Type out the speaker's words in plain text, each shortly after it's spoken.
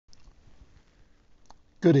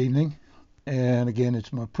Good evening, and again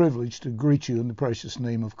it's my privilege to greet you in the precious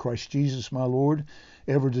name of Christ Jesus my Lord,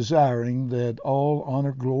 ever desiring that all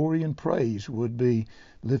honor, glory, and praise would be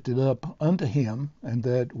lifted up unto him, and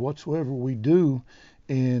that whatsoever we do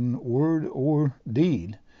in word or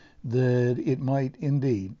deed, that it might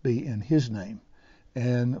indeed be in his name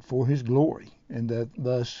and for his glory, and that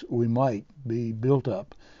thus we might be built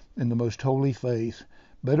up in the most holy faith,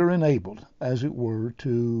 better enabled, as it were,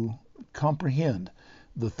 to comprehend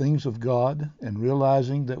the things of God, and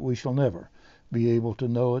realizing that we shall never be able to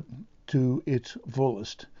know it to its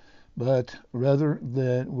fullest, but rather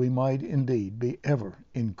that we might indeed be ever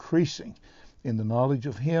increasing in the knowledge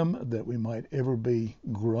of him, that we might ever be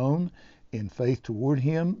grown in faith toward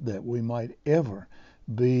him, that we might ever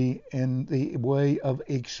be in the way of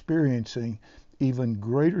experiencing even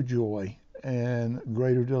greater joy and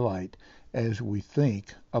greater delight as we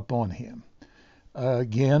think upon him.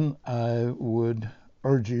 Again, I would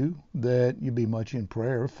urge you that you be much in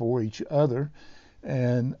prayer for each other,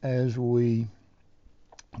 and as we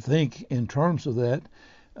think in terms of that,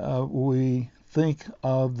 we think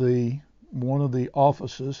of one of the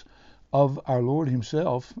offices of our Lord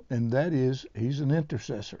himself, and that is he's an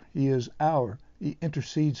intercessor. He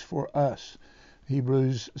intercedes for us.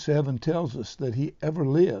 Hebrews 7 tells us that he ever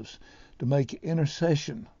lives to make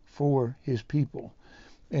intercession for his people,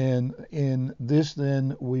 and in this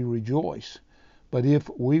then we rejoice. But if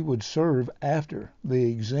we would serve after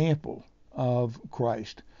the example of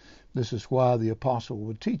Christ, this is why the apostle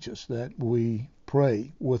would teach us that we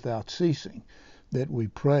pray without ceasing, that we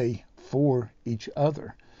pray for each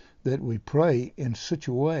other, that we pray in such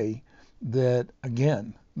a way that,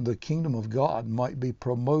 again, the kingdom of God might be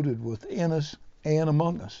promoted within us and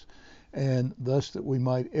among us, and thus that we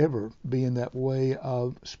might ever be in that way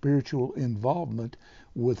of spiritual involvement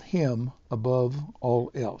with him above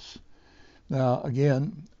all else. Now,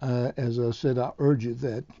 again, as I said, I urge you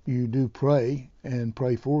that you do pray and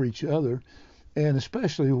pray for each other, and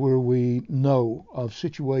especially where we know of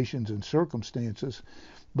situations and circumstances.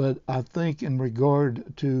 But I think in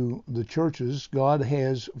regard to the churches, God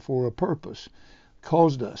has, for a purpose,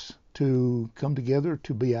 caused us to come together,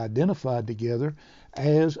 to be identified together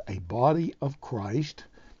as a body of Christ,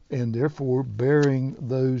 and therefore bearing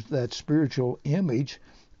that spiritual image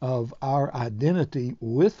of our identity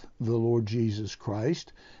with the Lord Jesus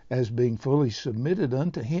Christ as being fully submitted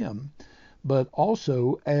unto him, but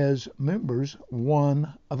also as members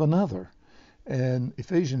one of another. And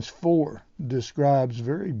Ephesians 4 describes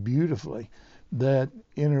very beautifully that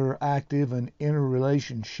interactive and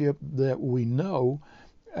interrelationship that we know,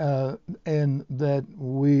 and that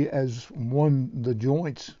we as one, the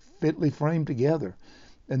joints fitly framed together,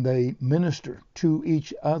 and they minister to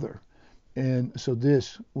each other. And so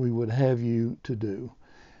this we would have you to do.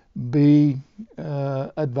 Be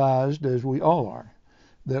advised, as we all are,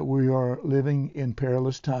 that we are living in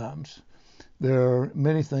perilous times. There are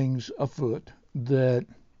many things afoot that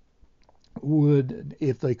would,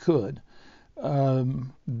 if they could,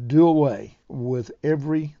 do away with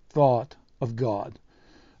every thought of God.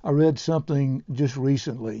 I read something just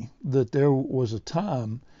recently that there was a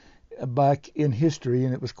time back in history,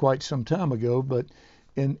 and it was quite some time ago, but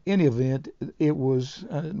in any event, it was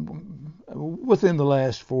within the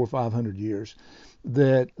last 400 or 500 years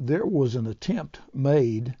that there was an attempt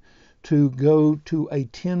made to go to a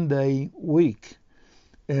 10-day week.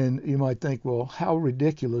 And you might think, well, how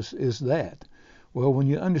ridiculous is that? Well, when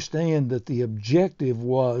you understand that the objective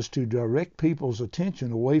was to direct people's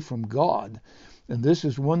attention away from God, and this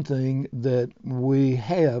is one thing that we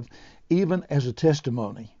have even as a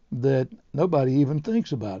testimony, that nobody even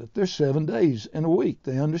thinks about it. There's 7 days in a week.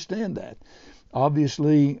 They understand that.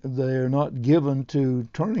 Obviously, they're not given to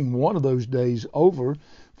turning one of those days over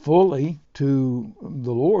fully to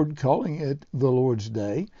the Lord, calling it the Lord's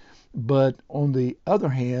Day. But on the other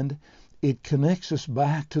hand, it connects us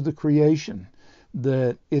back to the creation,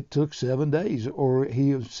 that it took 7 days, or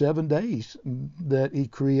he of 7 days that he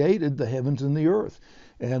created the heavens and the earth.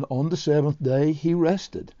 And on the seventh day, he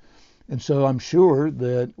rested. And so I'm sure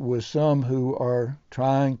that with some who are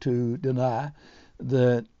trying to deny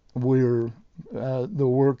that we're the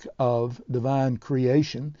work of divine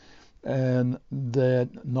creation, and that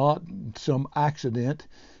not some accident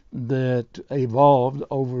that evolved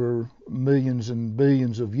over millions and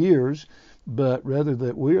billions of years, but rather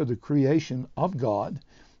that we are the creation of God,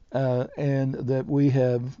 and that we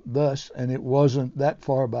have thus, and it wasn't that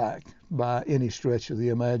far back by any stretch of the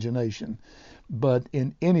imagination, but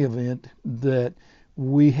in any event, that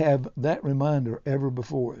we have that reminder ever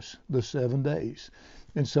before us, the 7 days.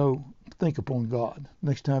 And so think upon God.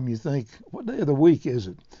 Next time you think, what day of the week is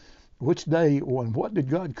it? which day, and what did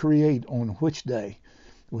God create on which day?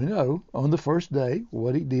 We know on the first day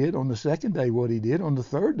what he did, on the second day what he did, on the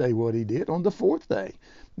third day what he did, on the fourth day.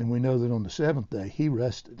 And we know that on the seventh day he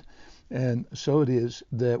rested. And so it is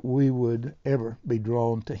that we would ever be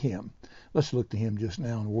drawn to him. Let's look to him just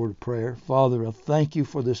now in a word of prayer. Father, I thank you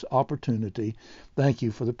for this opportunity. Thank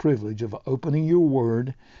you for the privilege of opening your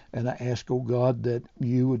word. And I ask, oh God, that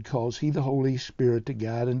you would cause he, the Holy Spirit, to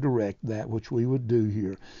guide and direct that which we would do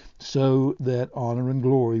here, so that honor and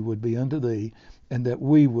glory would be unto thee, and that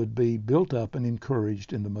we would be built up and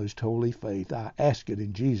encouraged in the most holy faith. I ask it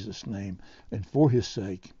in Jesus' name and for his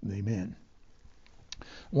sake. Amen. I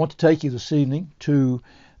want to take you this evening to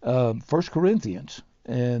 1 Corinthians,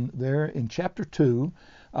 and there in chapter 2,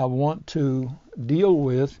 I want to deal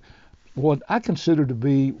with what I consider to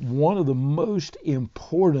be one of the most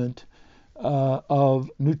important of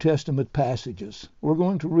New Testament passages. We're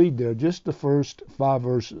going to read there just the first 5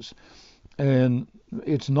 verses, and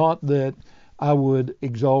it's not that I would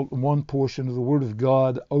exalt one portion of the Word of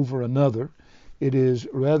God over another. It is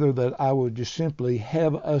rather that I would just simply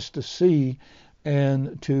have us to see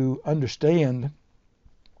and to understand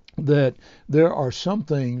that there are some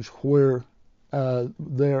things where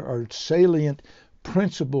there are salient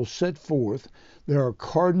principles set forth. There are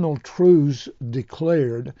cardinal truths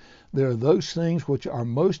declared. There are those things which are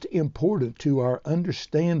most important to our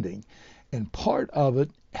understanding. And part of it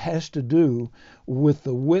has to do with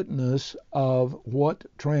the witness of what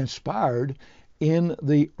transpired in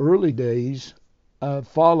the early days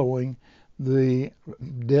following the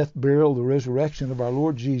death, burial, the resurrection of our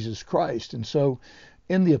Lord Jesus Christ. And so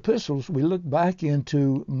in the epistles, we look back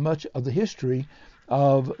into much of the history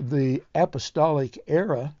of the apostolic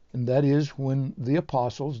era, and that is when the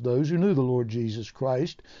apostles, those who knew the Lord Jesus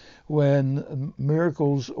Christ, when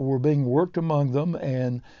miracles were being worked among them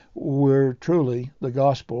and where truly the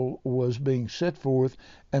gospel was being set forth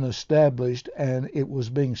and established, and it was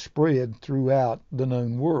being spread throughout the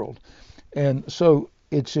known world. And so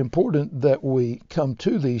it's important that we come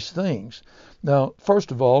to these things. Now,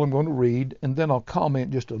 first of all, I'm going to read, and then I'll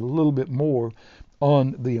comment just a little bit more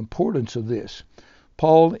on the importance of this.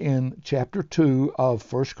 Paul, in chapter 2 of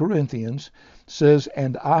 1 Corinthians, says,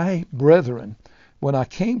 "And I, brethren, when I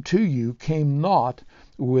came to you, came not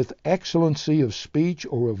with excellency of speech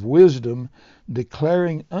or of wisdom,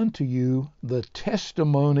 declaring unto you the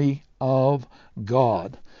testimony of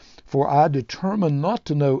God. For I determined not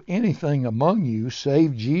to know anything among you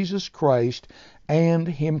save Jesus Christ and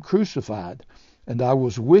him crucified. And I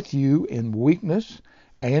was with you in weakness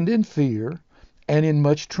and in fear and in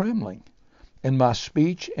much trembling. And my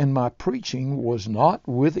speech and my preaching was not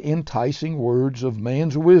with enticing words of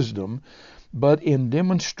man's wisdom, but in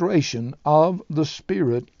demonstration of the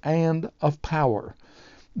Spirit and of power,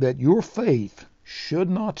 that your faith should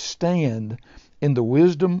not stand in the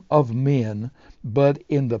wisdom of men, but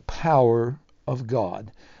in the power of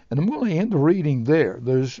God." And I'm going to end the reading there.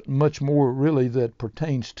 There's much more really that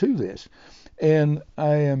pertains to this. And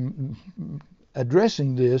I am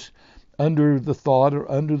addressing this under the thought,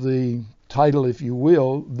 or under the title, if you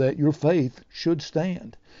will, that your faith should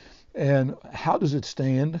stand. And how does it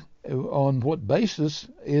stand? On what basis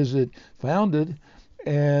is it founded?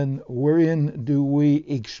 And wherein do we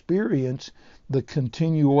experience the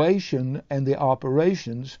continuation and the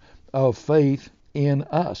operations of faith in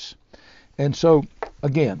us? And so,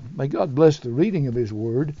 again, may God bless the reading of his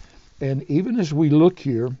word. And even as we look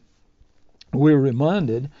here, we're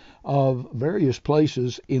reminded of various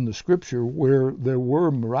places in the scripture where there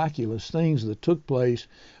were miraculous things that took place,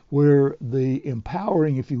 where the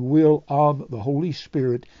empowering, if you will, of the Holy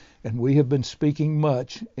Spirit, and we have been speaking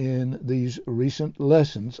much in these recent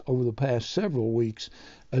lessons over the past several weeks,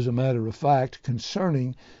 as a matter of fact,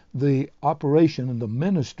 concerning the operation and the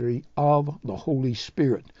ministry of the Holy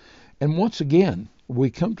Spirit. And once again, we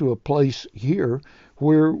come to a place here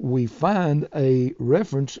where we find a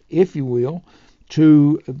reference, if you will,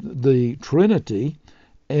 to the Trinity.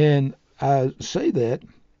 And I say that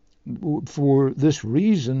for this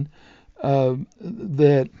reason,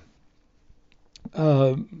 that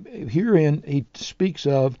herein he speaks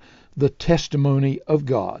of the testimony of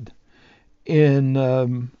God.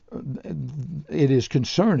 It is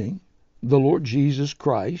concerning the Lord Jesus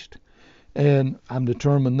Christ. And I'm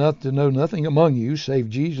determined not to know nothing among you save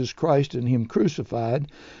Jesus Christ and him crucified.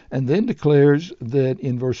 And then declares that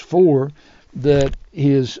in verse 4 that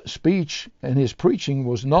his speech and his preaching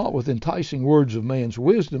was not with enticing words of man's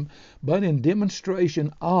wisdom, but in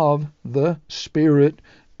demonstration of the Spirit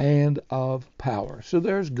and of power. So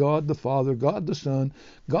there's God the Father, God the Son,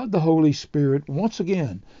 God the Holy Spirit, once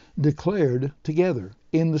again declared together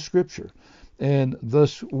in the Scripture. And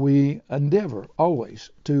thus we endeavor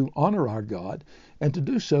always to honor our God and to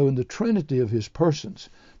do so in the Trinity of his persons,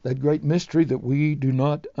 that great mystery that we do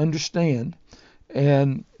not understand.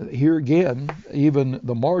 And here again, even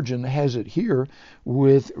the margin has it here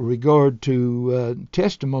with regard to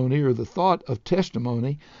testimony, or the thought of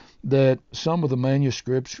testimony, that some of the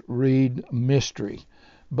manuscripts read mystery.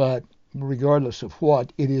 But regardless of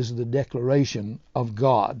what, it is the declaration of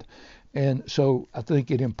God. And so I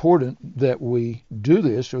think it's important that we do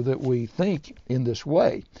this, or that we think in this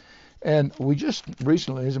way. And we just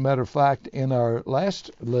recently, as a matter of fact, in our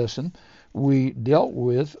last lesson, we dealt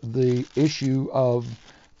with the issue of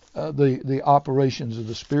the operations of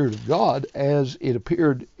the Spirit of God as it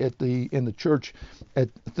appeared in the church at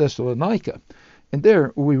Thessalonica. And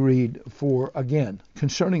there we read, for again,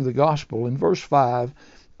 concerning the gospel, in verse 5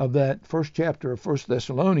 of that first chapter of 1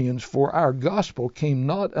 Thessalonians, for our gospel came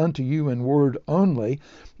not unto you in word only,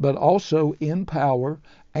 but also in power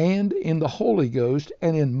and in the Holy Ghost,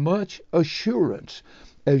 and in much assurance,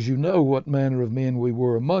 as you know what manner of men we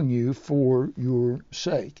were among you for your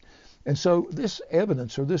sake. And so this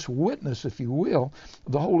evidence, or this witness, if you will,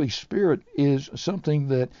 the Holy Spirit is something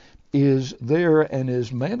that is there and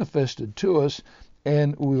is manifested to us,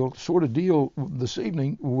 and we'll sort of deal this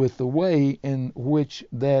evening with the way in which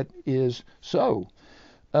that is so.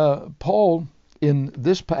 Paul, in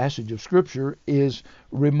this passage of Scripture, is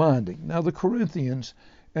reminding. Now, the Corinthians,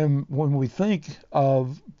 and when we think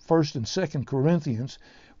of 1st and 2nd Corinthians,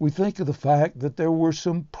 we think of the fact that there were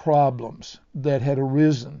some problems that had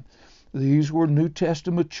arisen. These were New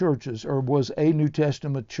Testament churches, or was a New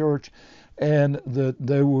Testament church, and that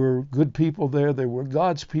there were good people there. They were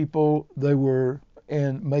God's people. They were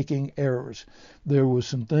making errors. There were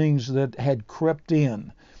some things that had crept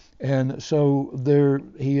in. And so there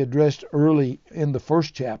he addressed early in the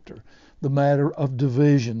first chapter the matter of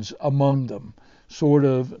divisions among them, sort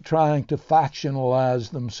of trying to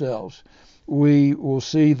factionalize themselves. We will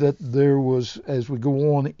see that there was, as we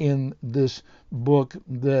go on in this book,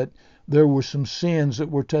 that there were some sins that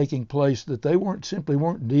were taking place, that they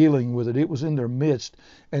weren't dealing with it. It was in their midst,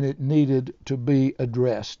 and it needed to be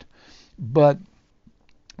addressed. But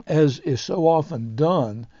as is so often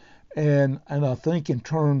done, and I think in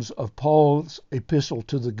terms of Paul's epistle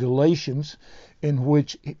to the Galatians, in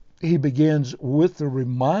which he begins with the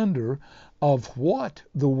reminder of what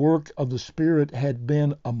the work of the Spirit had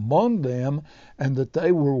been among them, and that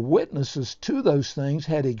they were witnesses to those things,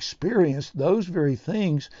 had experienced those very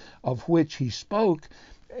things of which he spoke,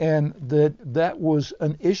 and that was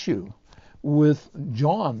an issue with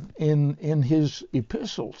John in his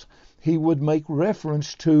epistles. He would make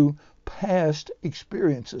reference to past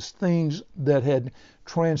experiences, things that had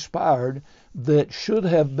transpired that should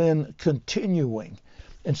have been continuing.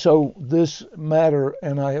 And so this matter,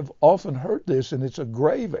 and I have often heard this, and it's a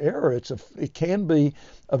grave error. It can be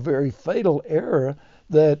a very fatal error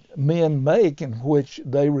that men make, in which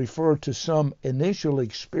they refer to some initial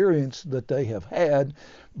experience that they have had,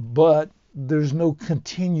 but there's no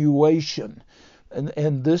continuation.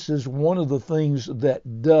 And this is one of the things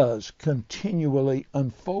that does continually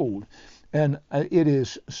unfold. And it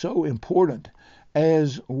is so important,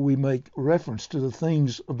 as we make reference to the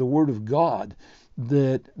things of the Word of God,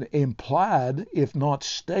 that implied, if not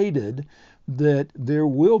stated, that there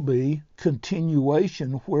will be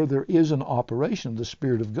continuation where there is an operation of the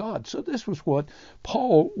Spirit of God. So this was what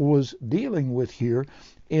Paul was dealing with here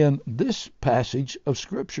in this passage of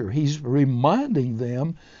Scripture. He's reminding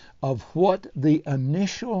them of what the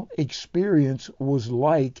initial experience was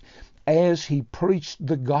like as he preached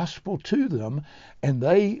the gospel to them, and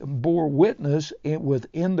they bore witness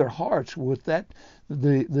within their hearts with that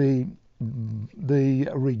the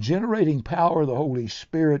regenerating power of the Holy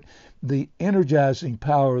Spirit, the energizing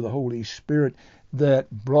power of the Holy Spirit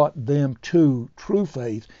that brought them to true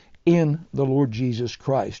faith in the Lord Jesus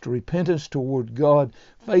Christ. Repentance toward God,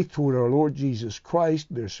 faith toward our Lord Jesus Christ,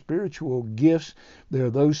 they're spiritual gifts.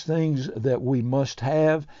 They're those things that we must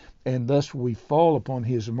have, and thus we fall upon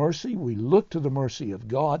His mercy. We look to the mercy of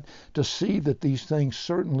God to see that these things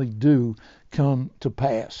certainly do come to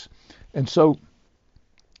pass. And so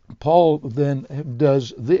Paul then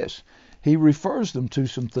does this. He refers them to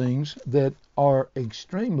some things that are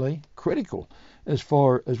extremely critical as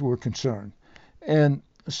far as we're concerned. And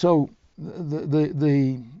so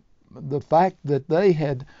the fact that they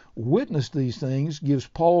had witnessed these things gives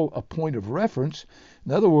Paul a point of reference.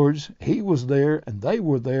 In other words, he was there and they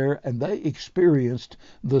were there and they experienced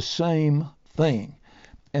the same thing.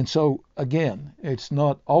 And so, again, it's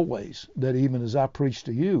not always that even as I preach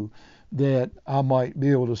to you that I might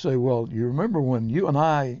be able to say, well, you remember when you and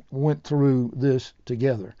I went through this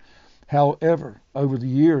together. However, over the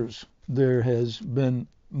years, there has been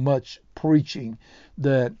much preaching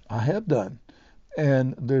that I have done,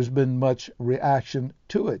 and there's been much reaction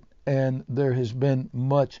to it, and there has been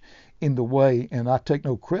much in the way, and I take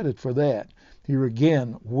no credit for that. Here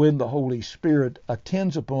again, when the Holy Spirit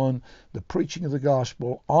attends upon the preaching of the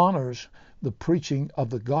gospel, honors the preaching of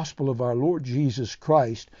the gospel of our Lord Jesus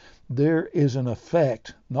Christ, there is an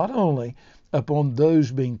effect not only upon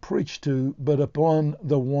those being preached to, but upon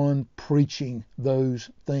the one preaching those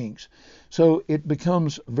things. So it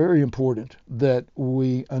becomes very important that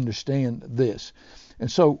we understand this.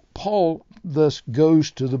 And so Paul thus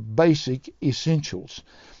goes to the basic essentials.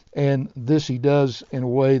 And this he does in a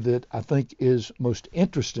way that I think is most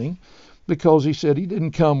interesting, because he said he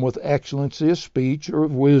didn't come with excellency of speech or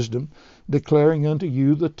of wisdom, declaring unto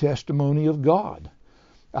you the testimony of God.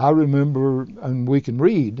 I remember, and we can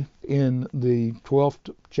read in the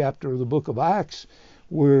 12th chapter of the book of Acts,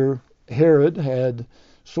 where Herod had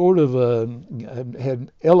sort of had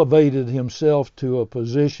elevated himself to a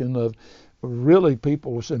position of really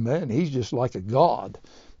people were saying, man, he's just like a god.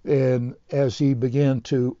 And as he began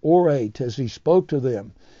to orate, as he spoke to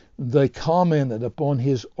them, they commented upon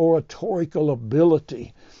his oratorical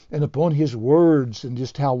ability and upon his words and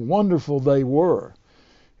just how wonderful they were.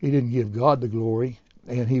 He didn't give God the glory,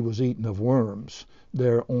 and he was eaten of worms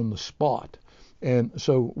there on the spot. And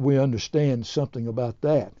so we understand something about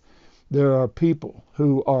that. There are people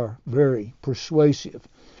who are very persuasive.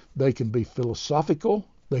 They can be philosophical,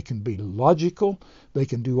 they can be logical, they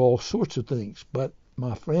can do all sorts of things. But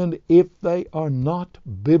my friend, if they are not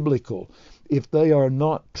biblical, if they are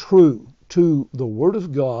not true to the Word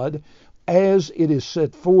of God as it is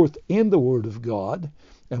set forth in the Word of God,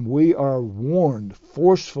 and we are warned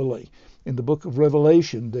forcefully in the book of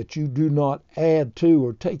Revelation that you do not add to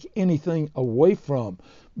or take anything away from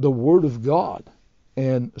the Word of God.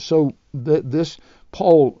 And so this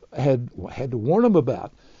Paul had to warn them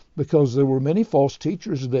about, because there were many false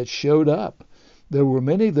teachers that showed up. There were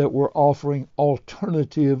many that were offering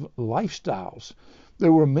alternative lifestyles.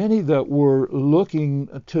 There were many that were looking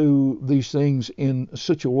to these things in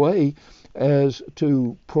such a way as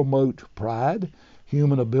to promote pride,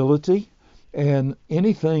 human ability, and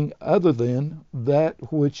anything other than that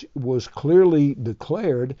which was clearly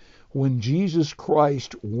declared when Jesus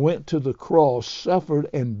Christ went to the cross, suffered,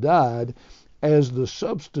 and died as the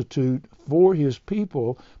substitute for his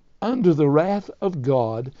people under the wrath of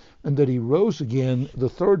God, and that he rose again the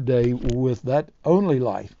third day with that only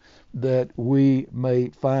life that we may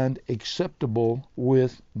find acceptable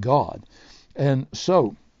with God. And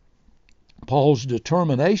so, Paul's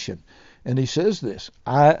determination, and he says this,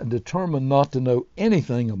 I determined not to know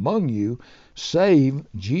anything among you save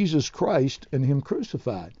Jesus Christ and him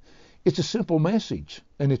crucified. It's a simple message,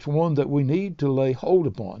 and it's one that we need to lay hold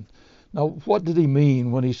upon. Now, what did he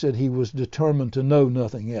mean when he said he was determined to know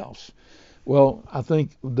nothing else? Well, I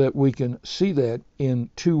think that we can see that in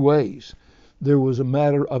two ways. There was a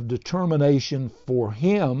matter of determination for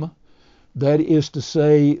him, that is to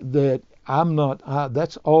say that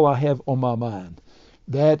that's all I have on my mind.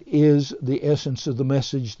 That is the essence of the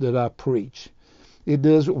message that I preach. It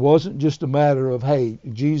wasn't just a matter of, hey,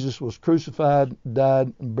 Jesus was crucified,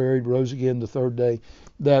 died, buried, rose again the third day,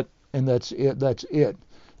 and that's it.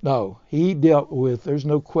 No, he dealt with, there's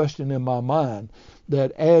no question in my mind,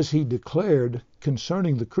 that as he declared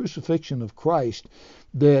concerning the crucifixion of Christ,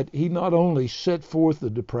 that he not only set forth the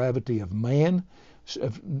depravity of man,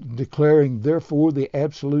 declaring therefore the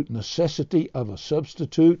absolute necessity of a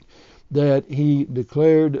substitute, that he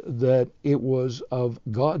declared that it was of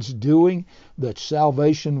God's doing, that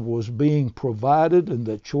salvation was being provided and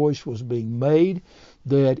that choice was being made,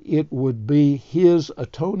 that it would be his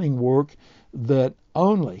atoning work that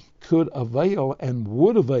only could avail and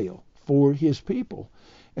would avail for his people.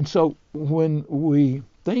 And so when we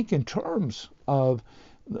think in terms of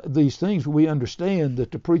these things, we understand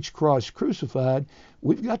that to preach Christ crucified,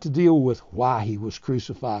 we've got to deal with why he was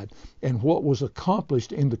crucified and what was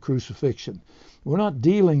accomplished in the crucifixion. We're not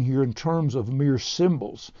dealing here in terms of mere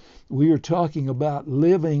symbols. We are talking about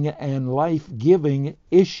living and life-giving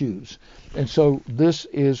issues. And so this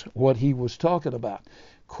is what he was talking about.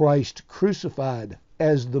 Christ crucified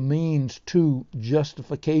as the means to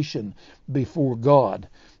justification before God.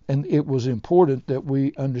 And it was important that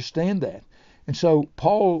we understand that. And so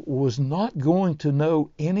Paul was not going to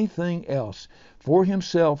know anything else for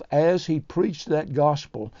himself as he preached that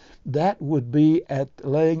gospel. That would be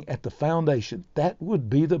laying at the foundation. That would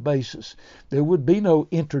be the basis. There would be no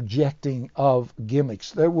interjecting of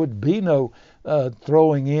gimmicks. There would be no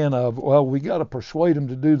throwing in of, well, we got to persuade them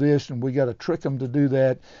to do this and we got to trick them to do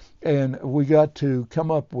that. And we got to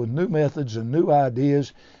come up with new methods and new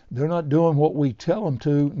ideas. They're not doing what we tell them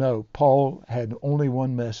to. No, Paul had only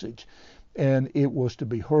one message, and it was to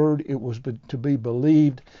be heard, it was to be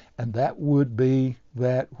believed, and that would be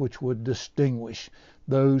that which would distinguish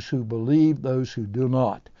those who believe, those who do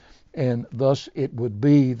not. And thus it would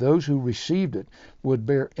be those who received it would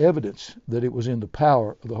bear evidence that it was in the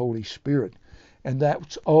power of the Holy Spirit. And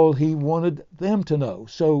that's all he wanted them to know.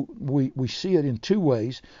 So we see it in two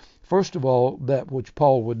ways. First of all, that which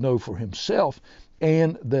Paul would know for himself,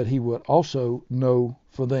 and that he would also know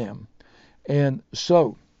for them. And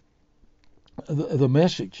so the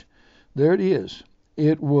message, there it is.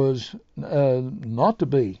 It was not to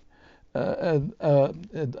be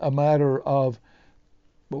a matter of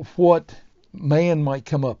what man might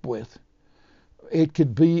come up with. It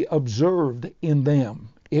could be observed in them.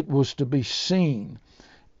 It was to be seen.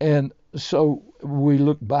 And so we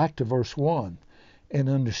look back to verse 1 and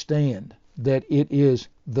understand that it is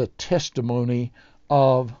the testimony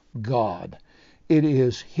of God. It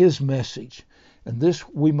is his message. And this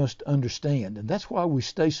we must understand. And that's why we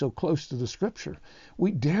stay so close to the Scripture.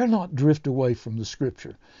 We dare not drift away from the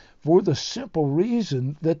Scripture, for the simple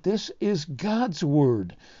reason that this is God's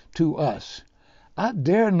word to us. I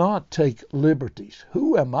dare not take liberties.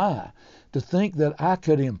 Who am I to think that I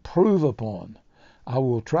could improve upon? I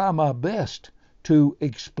will try my best to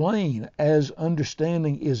explain as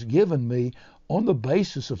understanding is given me on the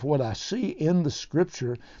basis of what I see in the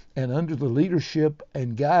Scripture and under the leadership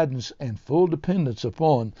and guidance and full dependence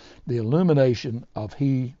upon the illumination of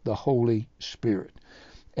He, the Holy Spirit.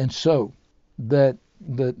 And so that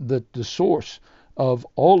the source of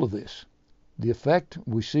all of this, the effect,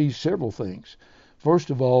 we see several things. First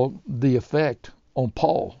of all, the effect on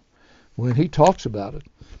Paul. When he talks about it,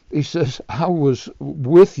 he says, I was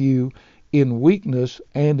with you in weakness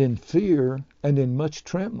and in fear and in much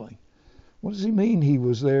trembling. What does he mean he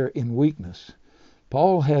was there in weakness?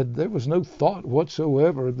 There was no thought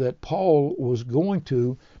whatsoever that Paul was going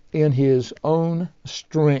to in his own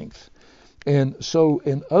strength. And so,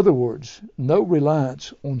 in other words, no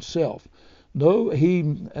reliance on self.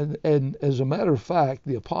 And as a matter of fact,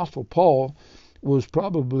 the Apostle Paul was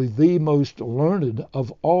probably the most learned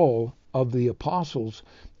of all of the apostles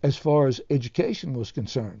as far as education was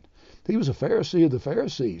concerned. He was a Pharisee of the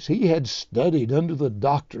Pharisees. He had studied under the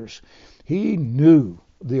doctors. He knew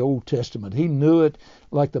the Old Testament. He knew it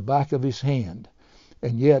like the back of his hand.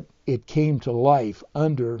 And yet it came to life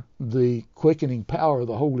under the quickening power of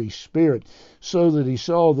the Holy Spirit, so that he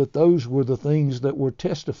saw that those were the things that were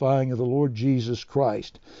testifying of the Lord Jesus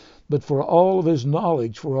Christ. But for all of his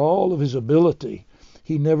knowledge, for all of his ability,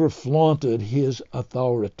 he never flaunted his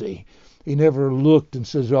authority. He never looked and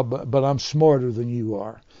says, oh, but I'm smarter than you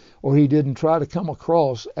are. Or he didn't try to come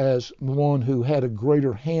across as one who had a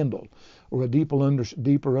greater handle or a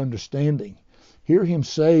deeper understanding. Hear him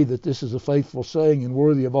say that this is a faithful saying and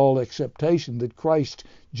worthy of all acceptation, that Christ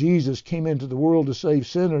Jesus came into the world to save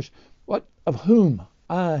sinners, of whom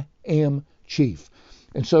I am chief.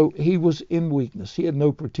 And so he was in weakness. He had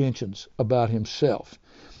no pretensions about himself.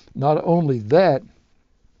 Not only that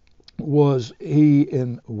was he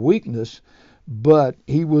in weakness, but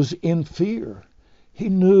he was in fear. He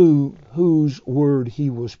knew whose word he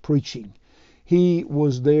was preaching. He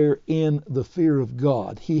was there in the fear of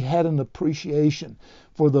God. He had an appreciation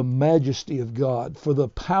for the majesty of God, for the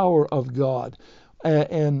power of God.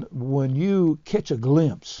 And when you catch a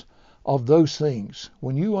glimpse of those things,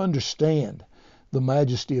 when you understand the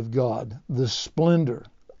majesty of God, the splendor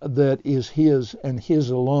that is His and His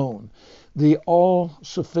alone, the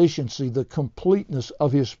all-sufficiency, the completeness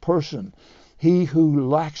of His person, He who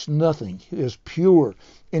lacks nothing, is pure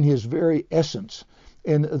in His very essence.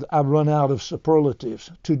 And I run out of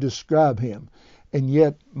superlatives to describe Him. And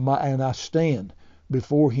yet, I stand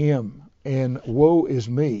before Him, and woe is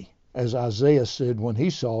me, as Isaiah said when he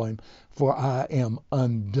saw Him, for I am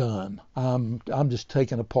undone. I'm just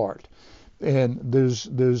taken apart. And there's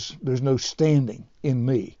no standing in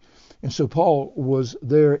me. And so Paul was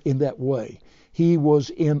there in that way. He was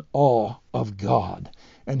in awe of God,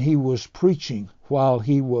 and he was preaching while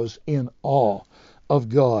he was in awe of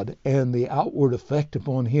God. And the outward effect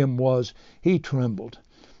upon him was he trembled.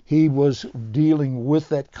 He was dealing with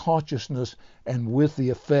that consciousness and with the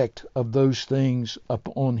effect of those things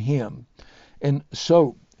upon him. And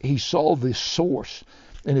so he saw this source,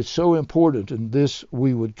 and it's so important, and this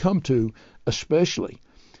we would come to especially.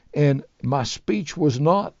 And my speech was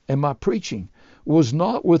not, and my preaching was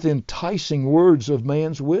not with enticing words of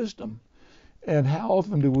man's wisdom. And how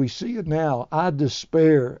often do we see it now? I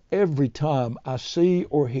despair every time I see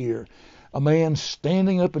or hear A man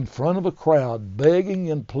standing up in front of a crowd, begging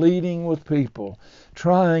and pleading with people,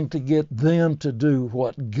 trying to get them to do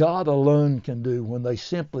what God alone can do, when they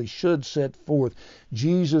simply should set forth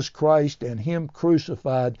Jesus Christ and Him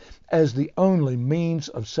crucified as the only means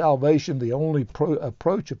of salvation, the only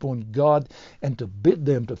approach upon God, and to bid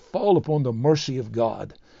them to fall upon the mercy of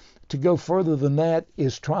God. To go further than that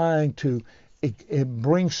is trying to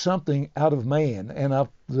bring something out of man, and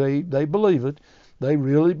they believe it. They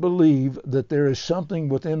really believe that there is something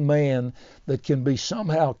within man that can be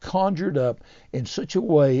somehow conjured up in such a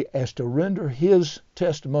way as to render his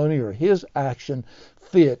testimony or his action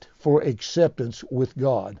fit for acceptance with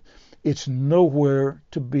God. It's nowhere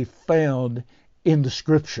to be found in the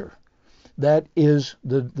Scripture. That is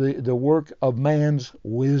the work of man's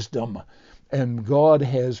wisdom, and God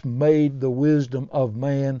has made the wisdom of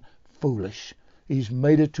man foolish. He's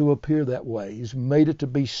made it to appear that way. He's made it to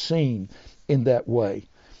be seen in that way.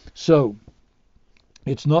 So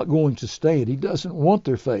it's not going to stand. He doesn't want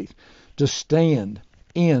their faith to stand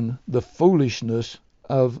in the foolishness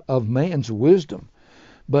of man's wisdom,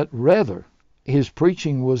 but rather his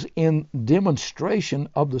preaching was in demonstration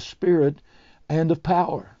of the Spirit and of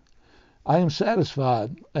power. I am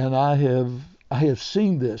satisfied, and I have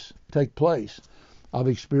seen this take place. I've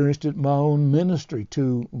experienced it in my own ministry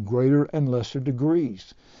to greater and lesser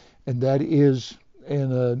degrees, and that is,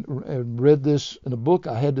 and read this in a book.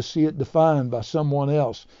 I had to see it defined by someone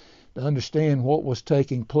else to understand what was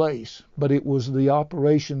taking place. But it was the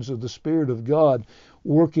operations of the Spirit of God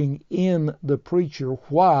working in the preacher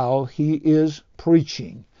while he is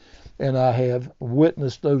preaching. And I have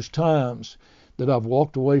witnessed those times that I've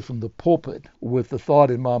walked away from the pulpit with the thought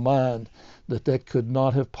in my mind that could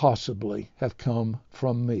not have possibly have come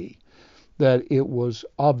from me, that it was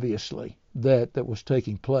obviously that was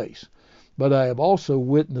taking place. But I have also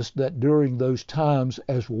witnessed that during those times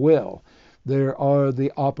as well, there are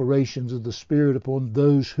the operations of the Spirit upon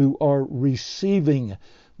those who are receiving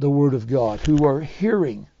the Word of God, who are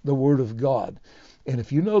hearing the Word of God. And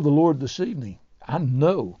if you know the Lord this evening, I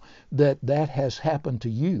know that has happened to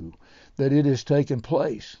you, that it has taken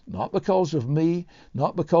place, not because of me,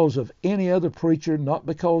 not because of any other preacher, not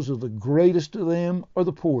because of the greatest of them or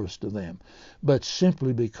the poorest of them, but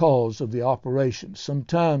simply because of the operation.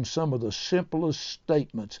 Sometimes some of the simplest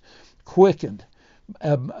statements quickened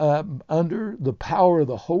under the power of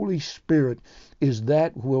the Holy Spirit is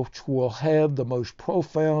that which will have the most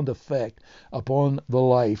profound effect upon the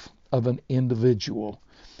life of an individual.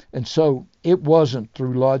 And so it wasn't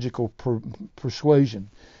through logical persuasion.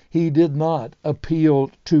 He did not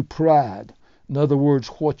appeal to pride. In other words,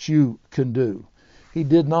 what you can do. He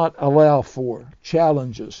did not allow for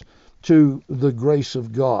challenges to the grace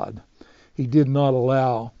of God. He did not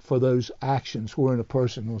allow for those actions wherein a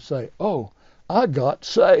person will say, "Oh, I got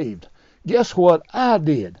saved. Guess what I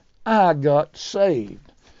did? I got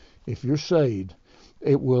saved." If you're saved,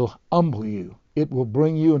 it will humble you. It will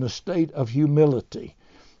bring you in a state of humility.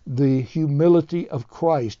 The humility of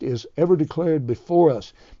Christ is ever declared before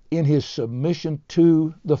us in His submission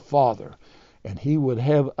to the Father. And He would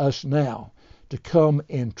have us now to come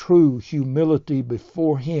in true humility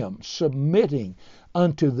before Him, submitting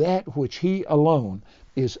unto that which He alone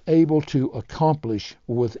is able to accomplish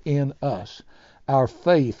within us. Our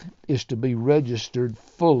faith is to be registered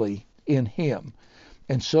fully in Him.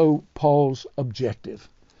 And so Paul's objective.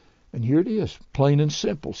 And here it is, plain and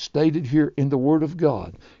simple, stated here in the Word of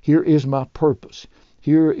God. Here is my purpose.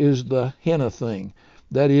 Here is the henna thing.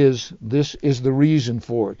 That is, this is the reason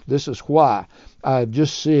for it. This is why I have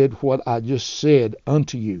just said what I just said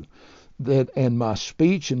unto you. That, and my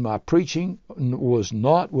speech and my preaching was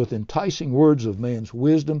not with enticing words of man's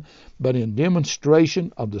wisdom, but in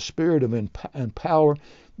demonstration of the Spirit and power,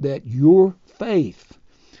 that your faith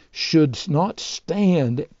should not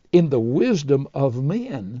stand in the wisdom of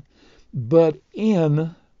men, but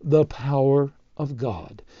in the power of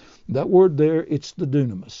God. That word there, it's the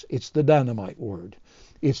dunamis. It's the dynamite word.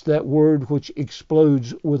 It's that word which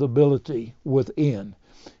explodes with ability within.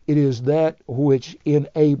 It is that which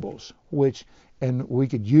enables, and we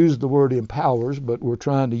could use the word empowers, but we're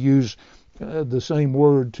trying to use the same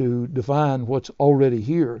word to define what's already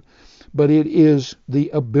here. But it is the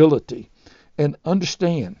ability. And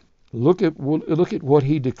understand, look at what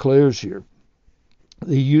he declares here.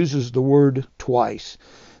 He uses the word twice,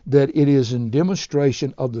 that it is in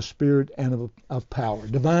demonstration of the Spirit and of power.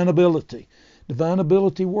 Divine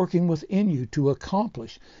ability working within you to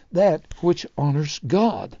accomplish that which honors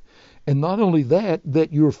God. And not only that,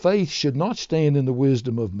 that your faith should not stand in the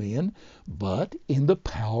wisdom of men, but in the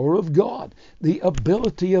power of God, the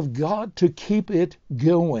ability of God to keep it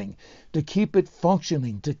going, to keep it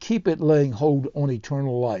functioning, to keep it laying hold on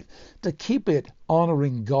eternal life, to keep it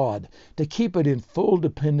honoring God, to keep it in full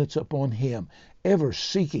dependence upon Him, ever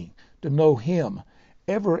seeking to know Him,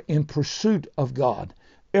 ever in pursuit of God,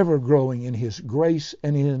 ever growing in His grace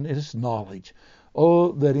and in His knowledge.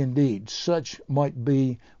 Oh, that indeed such might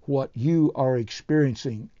be what you are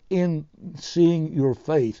experiencing in seeing your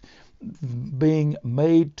faith being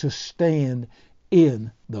made to stand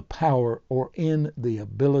in the power or in the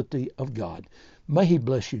ability of God. May He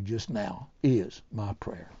bless you just now, is my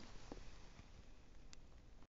prayer.